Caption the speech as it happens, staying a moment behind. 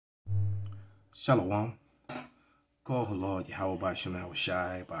Shalom. Call Halal Yahweh by Shem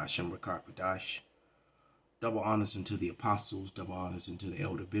Shai by Shem Rakakadash. Double honors unto the apostles, double honors unto the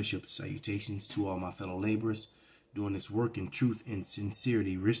elder bishops. Salutations to all my fellow laborers, doing this work in truth and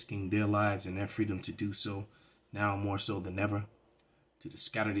sincerity, risking their lives and their freedom to do so, now more so than ever. To the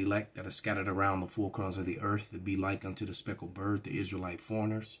scattered elect that are scattered around the four corners of the earth, that be like unto the speckled bird, the Israelite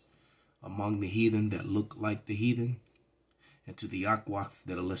foreigners, among the heathen that look like the heathen. And to the Akwaf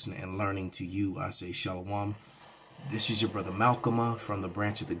that are listening and learning to you, I say Shalom. This is your brother Malcolm from the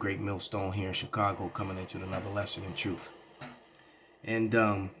branch of the Great Millstone here in Chicago, coming into another lesson in truth. And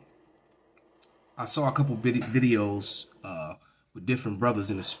I saw a couple videos with different brothers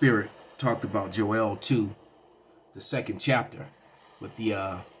in the spirit, talked about Joel 2, the second chapter, with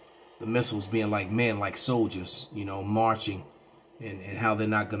the missiles being like men, like soldiers, you know, marching, and how they're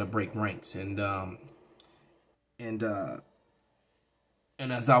not going to break ranks. And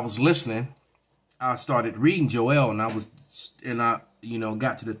as I was listening, I started reading Joel, and I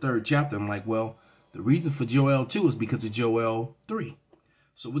got to the third chapter. I'm like, well, the reason for Joel 2 is because of Joel 3.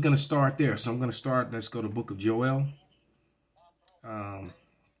 So we're going to start there. So I'm going to start. Let's go to the book of Joel.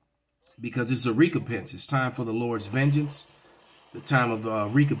 Because it's a recompense. It's time for the Lord's vengeance. The time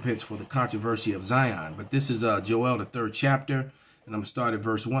of recompense for the controversy of Zion. But this is Joel, the third chapter. And I'm going to start at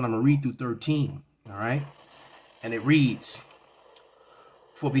verse 1. I'm going to read through 13. All right. And it reads,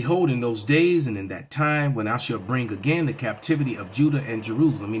 "For behold, in those days and in that time when I shall bring again the captivity of Judah and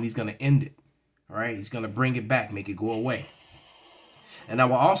Jerusalem," I mean, he's going to end it. All right. He's going to bring it back, make it go away. "And I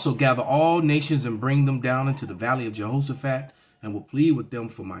will also gather all nations and bring them down into the valley of Jehoshaphat, and will plead with them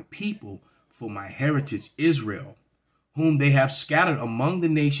for my people, for my heritage Israel, whom they have scattered among the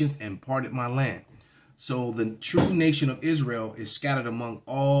nations and parted my land." So the true nation of Israel is scattered among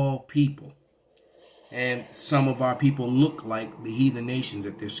all people. And some of our people look like the heathen nations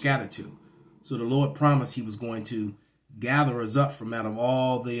that they're scattered to. So the Lord promised he was going to gather us up from out of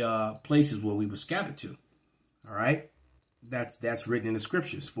all the places where we were scattered to. All right. That's written in the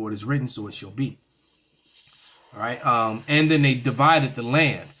scriptures. "For it is written, so it shall be." All right. And then they divided the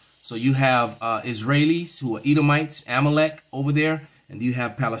land. So you have Israelis who are Edomites, Amalek over there. And you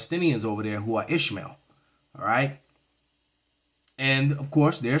have Palestinians over there who are Ishmael. All right. And, of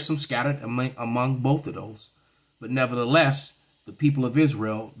course, there's some scattered among both of those. But nevertheless, the people of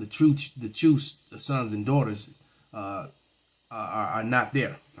Israel, the true sons and daughters, are not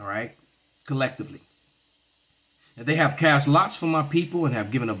there, all right, collectively. "And they have cast lots for my people, and have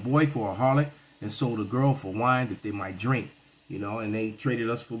given a boy for a harlot, and sold a girl for wine that they might drink." You know, and they traded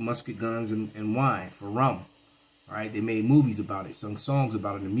us for musket guns and wine, for rum. All right, they made movies about it, sung songs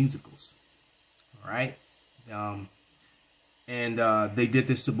about it in musicals. All right. And they did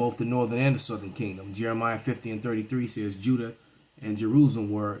this to both the northern and the southern kingdom. Jeremiah 50 and 33 says Judah and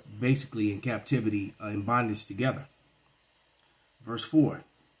Jerusalem were basically in captivity, in bondage together. Verse 4.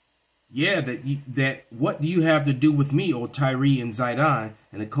 "Yeah, that what do you have to do with me, O Tyre and Zidon,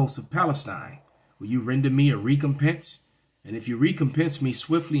 and the coast of Palestine? Will you render me a recompense? And if you recompense me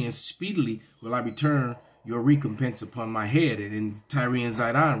swiftly and speedily, will I return your recompense upon my head?" And Tyre and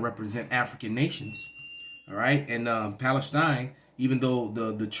Zidon represent African nations. All right. And Palestine, even though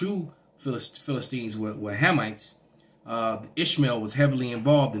the true Philistines were Hamites, Ishmael was heavily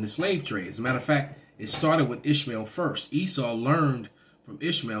involved in the slave trade. As a matter of fact, it started with Ishmael first. Esau learned from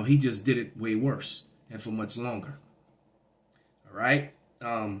Ishmael. He just did it way worse and for much longer. All right.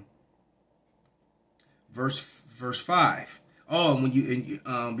 Verse 5. Oh, and when you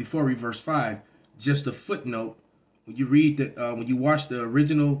before I read verse 5, just a footnote. When you read when you watch the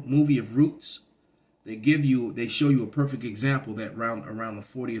original movie of Roots, they show you a perfect example that around the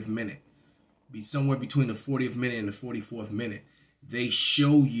 40th minute, be somewhere between the 40th minute and the 44th minute, they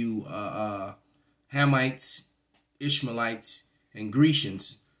show you Hamites, Ishmaelites, and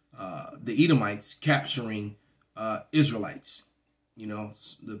Grecians, the Edomites capturing Israelites. You know,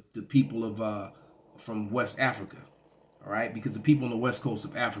 the people of from West Africa. All right, because the people on the west coast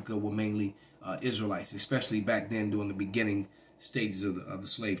of Africa were mainly Israelites, especially back then during the beginning stages of the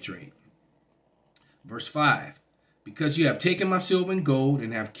slave trade. Verse 5, "Because you have taken my silver and gold,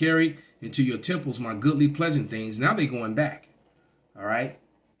 and have carried into your temples my goodly pleasant things." Now they're going back. All right.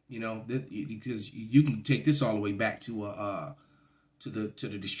 You know, because you can take this all the way back to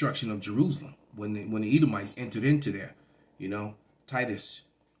the destruction of Jerusalem when the Edomites entered into there. You know, Titus.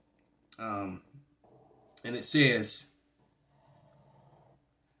 And it says,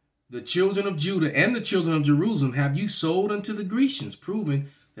 "The children of Judah and the children of Jerusalem have you sold unto the Grecians," proving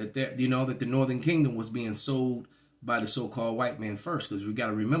that the northern kingdom was being sold by the so-called white man first. Because we got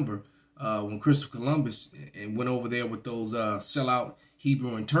to remember when Christopher Columbus went over there with those sellout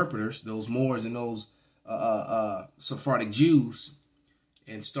Hebrew interpreters, those Moors and those Sephardic Jews,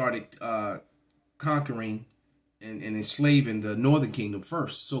 and started conquering and enslaving the northern kingdom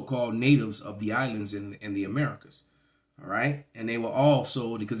first, so-called natives of the islands in the Americas. All right. And they were all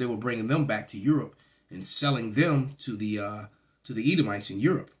sold because they were bringing them back to Europe and selling them to the Edomites in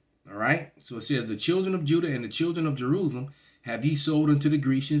Europe. All right. So it says, the children of Judah and the children of Jerusalem have ye sold unto the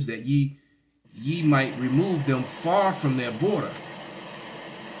Grecians, that ye might remove them far from their border.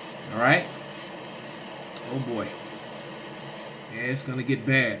 All right. Oh boy. Yeah, it's going to get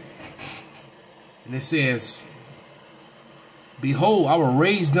bad. And it says, behold, I will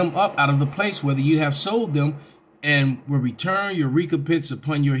raise them up out of the place whether you have sold them, and will return your recompense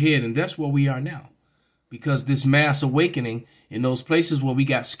upon your head. And that's where we are now. Because this mass awakening in those places where we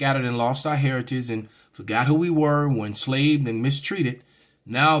got scattered and lost our heritage and forgot who we were, were enslaved and mistreated,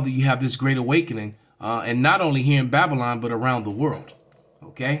 now that you have this great awakening, and not only here in Babylon, but around the world.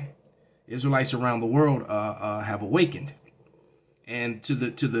 Okay? Israelites around the world have awakened. And to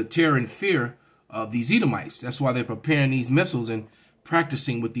the terror and fear of these Edomites. That's why they're preparing these missiles and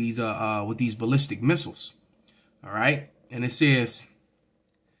practicing with these ballistic missiles. All right. And it says,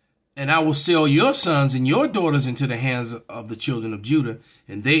 and I will sell your sons and your daughters into the hands of the children of Judah.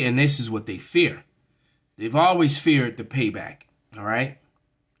 And this is what they fear. They've always feared the payback. All right.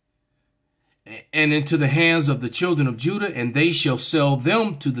 And into the hands of the children of Judah, and they shall sell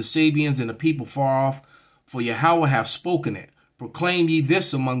them to the Sabians and the people far off, for Yahweh hath spoken it. Proclaim ye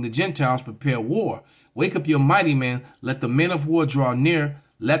this among the Gentiles, prepare war. Wake up your mighty men, let the men of war draw near,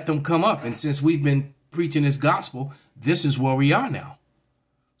 let them come up. And since we've been preaching this gospel, this is where we are now.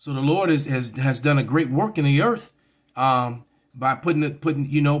 So the Lord has done a great work in the earth by putting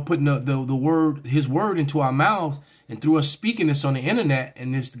the word, his word into our mouths, and through us speaking this on the internet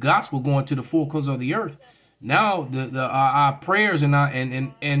and this gospel going to the four corners of the earth. Now our prayers and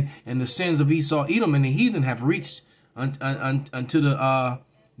the sins of Esau, Edom, and the heathen have reached unto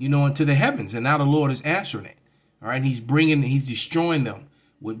the heavens, and now the Lord is answering it. All right, he's destroying them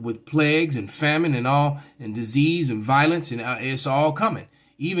with plagues and famine and disease and violence, and it's all coming.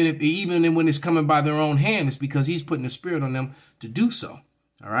 Even when it's coming by their own hand, it's because he's putting the spirit on them to do so.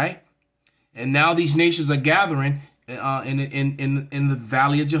 All right, and now these nations are gathering in the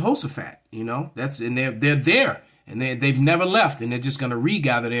valley of Jehoshaphat. They're there. And they've never left, and they're just going to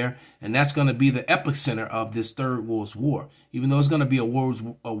regather there, and that's going to be the epicenter of this third world's war. Even though it's going to be a world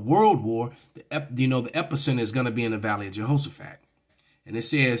war, the epicenter is going to be in the valley of Jehoshaphat. And it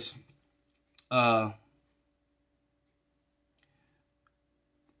says,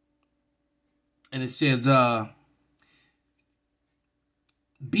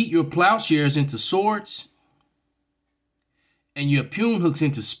 beat your plowshares into swords, and your pune hooks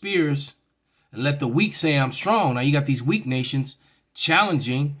into spears. And let the weak say I'm strong. Now you got these weak nations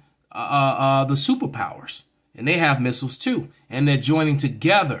challenging the superpowers. And they have missiles too. And they're joining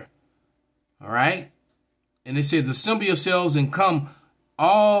together. All right. And it says, assemble yourselves and come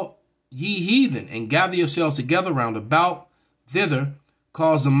all ye heathen, and gather yourselves together round about thither.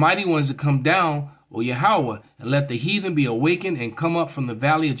 Cause the mighty ones to come down, O Yahweh, and let the heathen be awakened and come up from the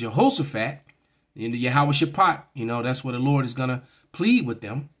valley of Jehoshaphat into Yahweh Shaphat. That's where the Lord is going to plead with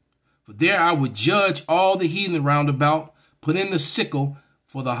them. For there I would judge all the heathen round about, put in the sickle,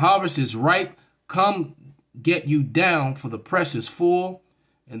 for the harvest is ripe. Come get you down, for the press is full,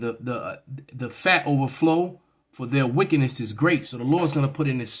 and the fat overflow, for their wickedness is great. So the Lord's going to put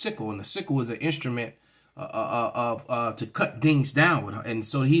in his sickle, and the sickle is an instrument to cut things down with. And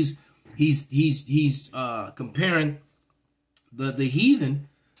so he's comparing the heathen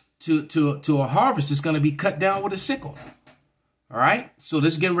to a harvest that's going to be cut down with a sickle. All right. So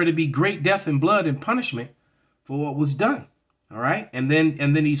this is getting ready to be great death and blood and punishment for what was done. All right. And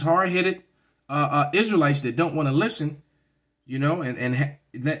then these hard-headed Israelites that don't want to listen, and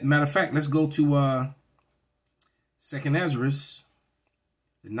matter of fact, let's go to 2nd Ezra,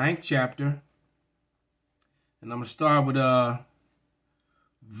 the 9th chapter. And I'm going to start with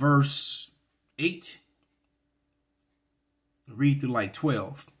verse 8. Read through like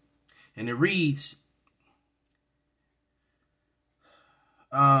 12. And it reads,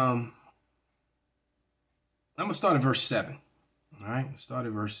 I'm going to start at verse 7. All right, start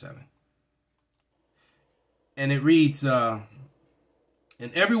at verse 7. And it reads, and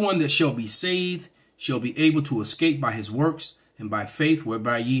everyone that shall be saved shall be able to escape by his works and by faith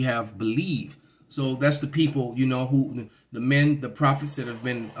whereby ye have believed. So that's the people, who the men, the prophets that have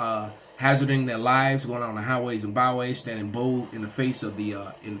been hazarding their lives, going on the highways and byways, standing bold in the face of the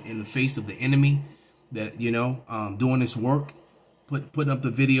in the face of the enemy, that doing this work. Putting up the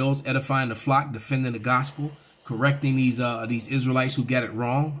videos, edifying the flock, defending the gospel, correcting these Israelites who got it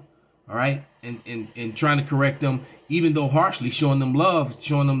wrong. All right, and trying to correct them, even though harshly, showing them love,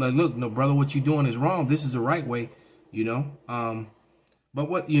 showing them that, look, no, brother, what you're doing is wrong. This is the right way, you know. But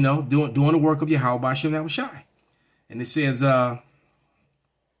what, you know, doing the work of Yahweh B'Shem that was shy. And it says,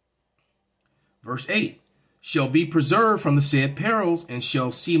 verse 8, shall be preserved from the said perils, and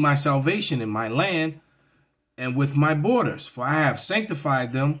shall see my salvation in my land and with my borders, for I have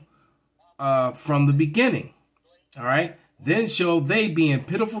sanctified them from the beginning. All right. Then shall they be in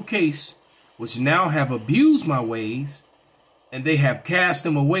pitiful case, which now have abused my ways, and they have cast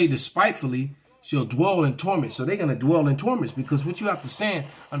them away despitefully, shall dwell in torment. So they're going to dwell in torments, because what you have to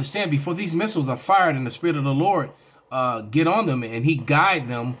understand, before these missiles are fired and the Spirit of the Lord get on them and he guide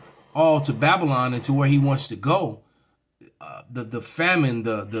them all to Babylon and to where he wants to go, the famine,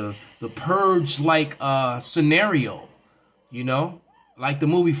 the purge-like scenario, you know, like the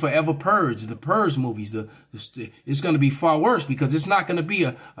movie Forever Purge, the Purge movies, it's going to be far worse, because it's not going to be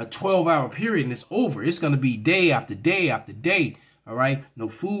a 12-hour period and it's over. It's going to be day after day after day. All right. No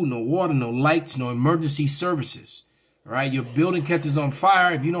food, no water, no lights, no emergency services. All right. Your building catches on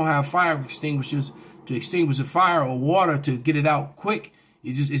fire. If you don't have fire extinguishers to extinguish the fire, or water to get it out quick,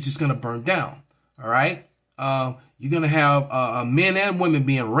 it's just going to burn down. All right. You're going to have men and women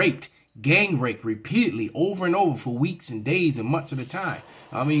being raped, gang raped repeatedly over and over for weeks and days and months at a time.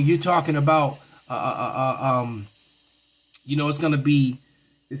 I mean, you're talking about, you know, it's going to be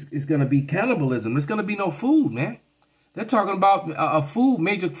cannibalism. There's going to be no food, man. They're talking about a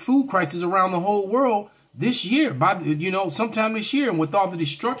major food crisis around the whole world this year, sometime this year. And with all the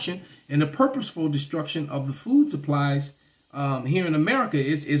destruction and the purposeful destruction of the food supplies here in America,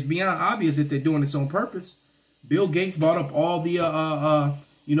 it's beyond obvious that they're doing this on purpose. Bill Gates bought up all the,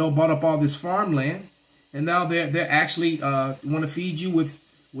 bought up all this farmland, and now they're actually want to feed you with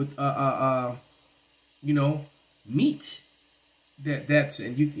meat. That's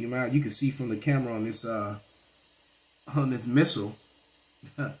and you can see from the camera on this missile,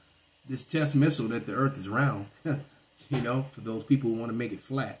 this test missile, that the Earth is round. For those people who want to make it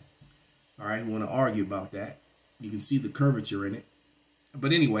flat, all right, who want to argue about that, you can see the curvature in it.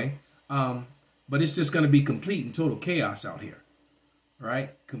 But anyway, but it's just going to be complete and total chaos out here. All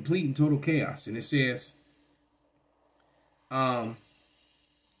right, complete and total chaos. And it says,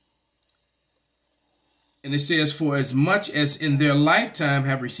 for as much as in their lifetime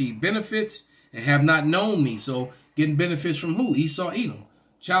have received benefits and have not known me. So getting benefits from who? Esau, Edom,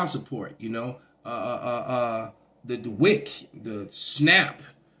 child support, the WIC, the SNAP,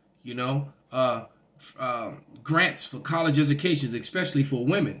 grants for college educations, especially for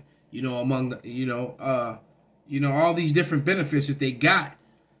women, among the, all these different benefits that they got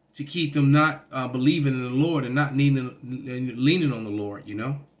to keep them not believing in the Lord and not leaning on the Lord,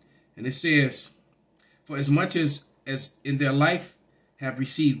 And it says, for as much as in their life have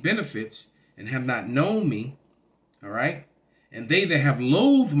received benefits and have not known me, all right, and they that have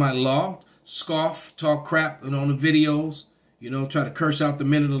loathed my law, scoff, talk crap on the videos, try to curse out the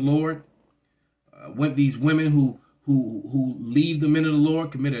men of the Lord, these women who leave the men of the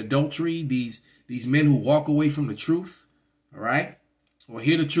Lord, commit adultery, these men who walk away from the truth, all right, or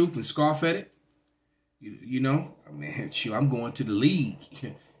hear the truth and scoff at it, I'm going to the league,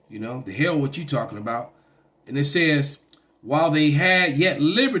 the hell what you talking about. And it says, while they had yet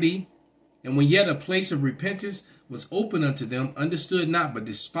liberty, and when yet a place of repentance was open unto them, understood not, but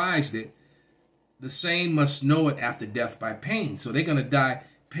despised it, the same must know it after death by pain. So they're going to die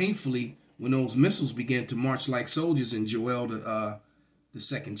painfully when those missiles begin to march like soldiers in Joel, the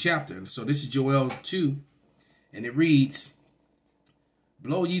second chapter. So this is Joel 2, and it reads,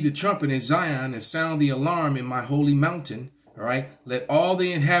 blow ye the trumpet in Zion and sound the alarm in my holy mountain. All right. Let all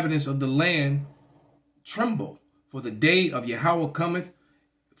the inhabitants of the land tremble, for the day of Yahweh cometh,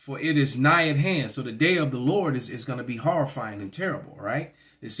 for it is nigh at hand. So the day of the Lord is going to be horrifying and terrible, right?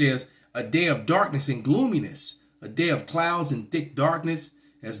 It says a day of darkness and gloominess, a day of clouds and thick darkness,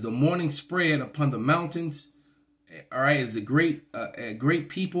 as the morning spread upon the mountains. All right, is a great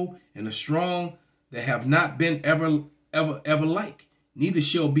people and a strong that have not been ever like, neither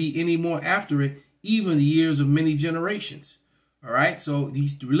shall be any more after it, even the years of many generations. All right, so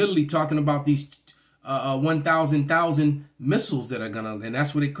he's literally talking about these 1,000 missiles that are gonna, and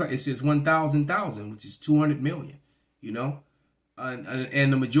that's what it says 1,000, which is 200 million, and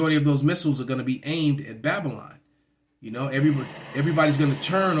the majority of those missiles are going to be aimed at Babylon. Everybody's going to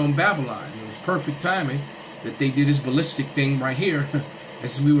turn on Babylon. It was perfect timing that they did this ballistic thing right here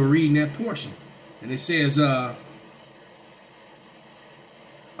as we were reading that portion. And it says, a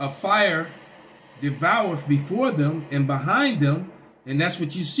fire devoureth before them, and behind them And that's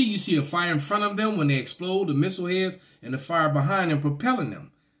what you see. You see a fire in front of them when they explode, the missile heads, and the fire behind them propelling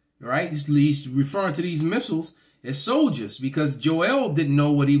them. All right? He's referring to these missiles as soldiers because Joel didn't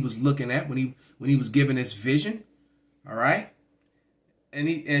know what he was looking at when he was given this vision. All right? And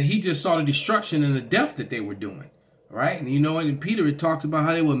he just saw the destruction and the death that they were doing. All right? And you know, in Peter, it talks about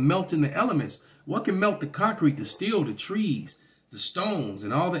how they were melting the elements. What can melt the concrete, the steel, the trees, the stones,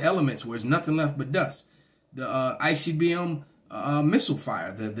 and all the elements where there's nothing left but dust? The ICBM missile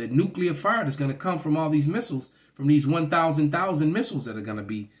fire, the nuclear fire that's going to come from all these missiles, from these 1,000 missiles that are going to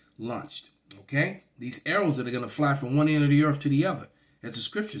be launched. Okay? These arrows that are going to fly from one end of the earth to the other, as the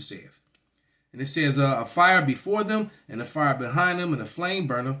scripture says. And it says, a fire before them, and a fire behind them, and a flame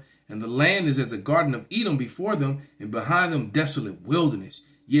burner, and the land is as a garden of Edom before them, and behind them desolate wilderness.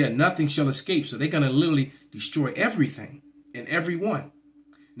 Yeah, nothing shall escape. So they're going to literally destroy everything and everyone.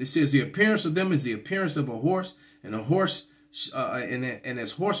 And it says, the appearance of them is the appearance of a horse, and a horse, and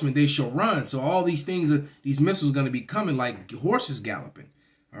as horsemen they shall run. So all these things, these missiles are going to be coming like horses galloping.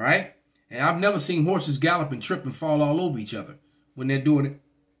 All right? And I've never seen horses gallop and trip and fall all over each other when they're doing it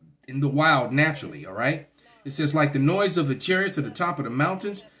in the wild naturally. All right? It says, like the noise of the chariots at the top of the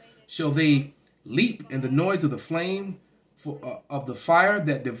mountains, shall they leap, and the noise of the flame of the fire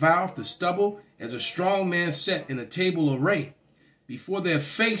that devoureth the stubble, as a strong man set in a table array. Before their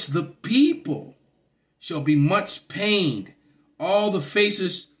face the people shall be much pained. All the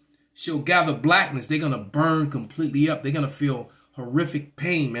faces shall gather blackness. They're going to burn completely up. They're going to feel horrific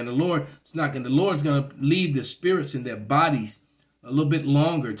pain, man. The Lord's going to leave the spirits in their bodies a little bit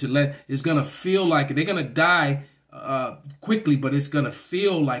longer it's going to feel like it. They're going to die quickly, but it's going to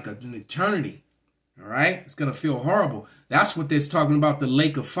feel like an eternity. All right? It's going to feel horrible. That's what they're talking about, the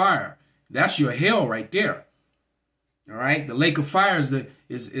lake of fire. That's your hell right there. All right? The lake of fire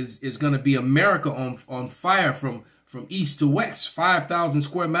is going to be America on fire from east to west. 5,000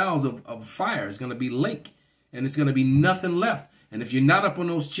 square miles of fire is going to be lake, and it's going to be nothing left. And if you're not up on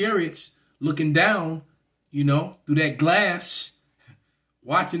those chariots looking down, you know, through that glass,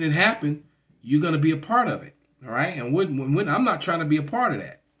 watching it happen, you're going to be a part of it. All right? And when I'm not trying to be a part of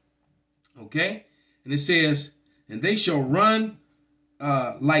that. Okay? And it says, and they shall run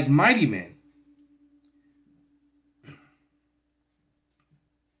like mighty men.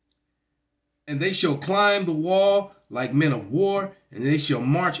 And they shall climb the wall like men of war, and they shall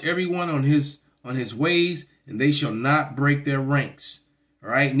march everyone on his ways, and they shall not break their ranks. All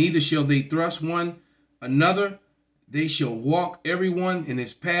right? Neither shall they thrust one another. They shall walk everyone in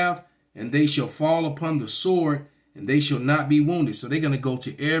his path, and they shall fall upon the sword, and they shall not be wounded. So they're going to go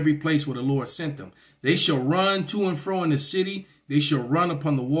to every place where the Lord sent them. They shall run to and fro in the city. They shall run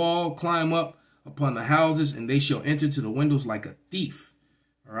upon the wall, climb up upon the houses, and they shall enter to the windows like a thief.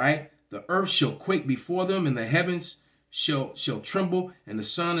 All right? The earth shall quake before them, and the heavens shall tremble, and the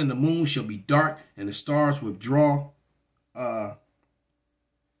sun and the moon shall be dark, and the stars withdraw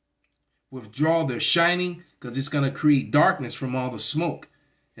their shining, because it's going to create darkness from all the smoke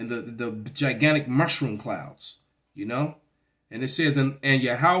and the gigantic mushroom clouds, you know. And it says, and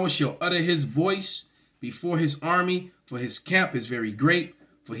Yahweh shall utter his voice before his army, for his camp is very great,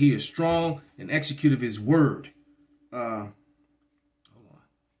 for he is strong and executeth his word.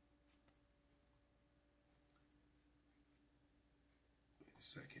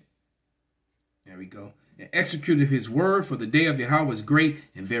 Second. There we go. And executed his word, for the day of Yahweh is great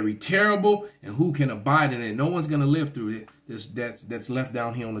and very terrible, and who can abide in it? No one's going to live through it. That's left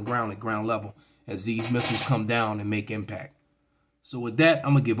down here on the ground at ground level as these missiles come down and make impact. So with that,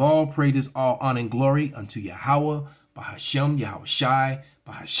 I'm going to give all praises, all honor and glory unto Yahweh, Bahashem, Yahweh Shai,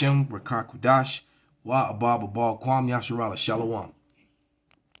 Bahashem, Rakakudash, Wa Abba Babal Kwam Yasharala Shalom.